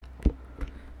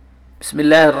بسم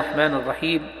الله الرحمن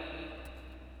الرحيم.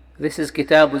 This is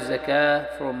كتاب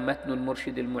الزكاة from متن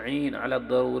المرشد المعين على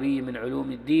الضروري من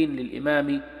علوم الدين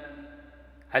للإمام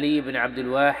علي بن عبد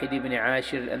الواحد بن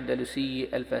عاشر الأندلسي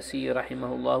الفاسي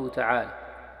رحمه الله تعالى.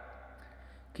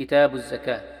 كتاب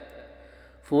الزكاة.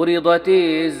 فرضت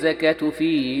الزكاة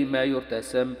فيما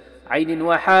يرتسم عين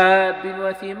وحاب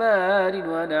وثمار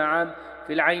ونعم،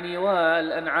 في العين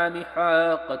والأنعام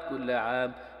حقت كل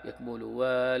عام، يكمل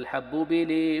والحب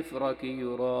بالإفراك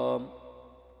يرام.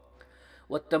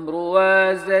 والتمر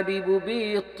والزبيب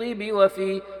بالطيب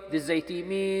وفي ذي الزيت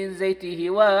من زيته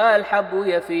والحب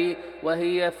يفي،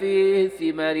 وهي في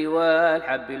الثمار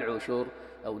والحب العشر،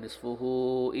 أو نصفه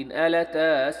إن ألت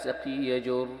السقي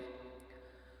يجر.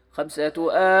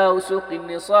 5 أوسق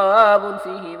نصاب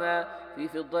فيهما، في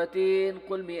فضة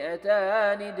قل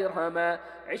 200 درهما،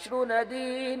 20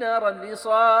 دينارا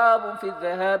نصاب في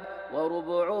الذهب،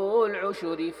 وربع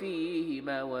العشر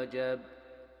فيهما وجب.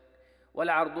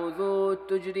 والعرض ذو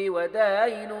التجر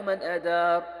وداين من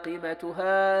أدار،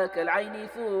 قيمتها كالعين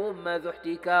ثم ذو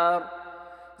احتكار.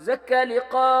 زكى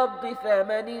لقبض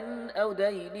ثمن أو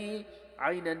دين،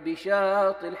 عينا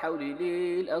بشاط الحول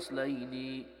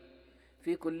للأصلين.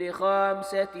 في كل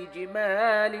 5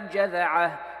 جمال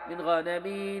جذعة، من غنم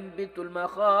بنت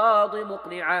المخاض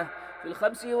مقنعة، في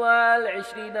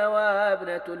 25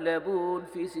 وابنة اللبون،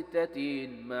 في 6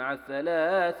 مع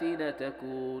 30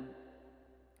 تكون.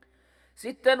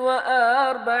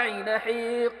 46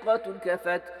 حقة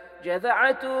كفت،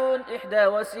 جذعة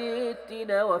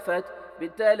 61 وفت،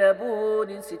 بنت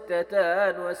لبون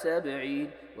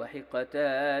 76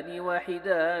 وحقتان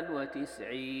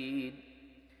 91.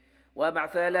 ومع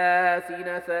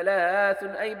 30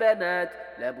 3 أي بنات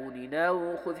لبون،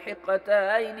 أو خذ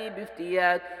حقتين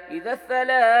بافتيات، إذا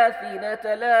 30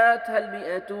 تلاتها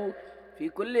 100، في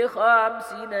كل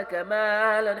 50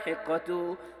 كمالا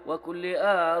حقة، وكل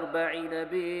 40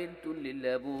 بنت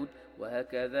للبون،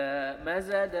 وهكذا ما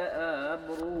زاد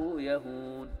أمره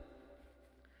يهون.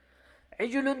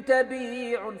 عجل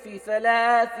تبيع في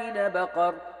 30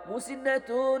 بقر،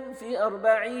 مسنة في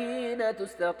 40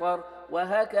 تستطر،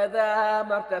 وهكذا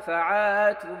ما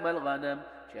ارتفعت ثم الغنم،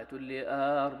 شاة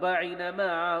ل40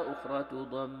 مع أخرى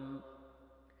تضم.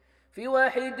 في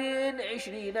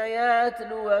 21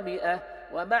 يتلو 100،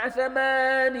 ومع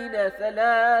 80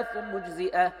 3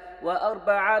 مجزئة،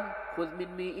 و4 خذ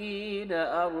من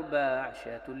 100 4،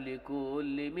 شاة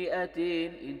لكل 100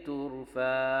 إن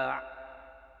ترفع.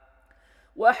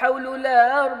 وحول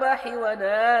الأرباح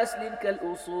ونسل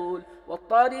كالأصول،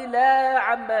 والطار لا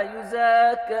عما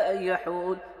يزكى أن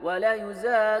يحول، ولا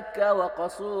يزكى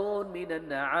وقصون من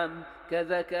النعم،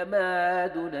 كذاك ما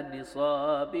دون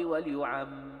النصاب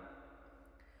وليعم.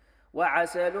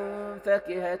 وعسل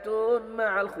فاكهة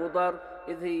مع الخضر،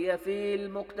 إذ هي في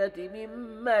المقتة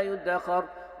مما يدخر،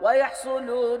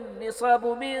 ويحصل النصاب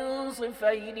من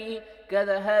صنفين،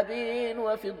 كذهب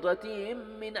وفضة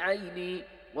من عين،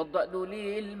 والضأن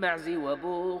للمعز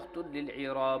وبخت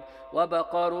للعراب،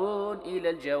 وبقر إلى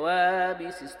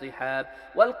الجوامس اصطحاب،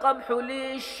 والقمح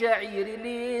للشعير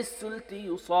للسلت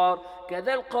يصار،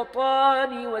 كذا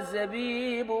القطان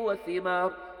والزبيب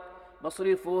والثمار.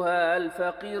 مصرفها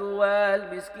الفقير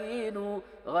والمسكين،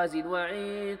 غاز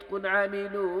وعتق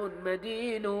عامل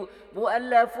مدين،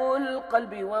 مؤلف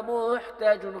القلب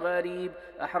ومحتاج غريب،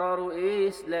 أحرار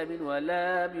إسلام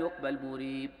ولم يقبل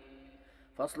مريب.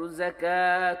 فصل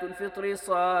زكاة الفطر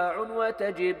صاع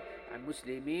وتجب، عن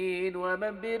مسلمين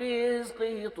ومن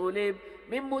برزقه طلب،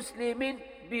 من مسلم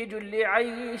بجل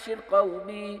عيش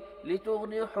القوم،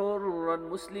 لتغني حرا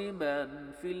مسلما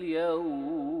في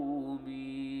اليوم.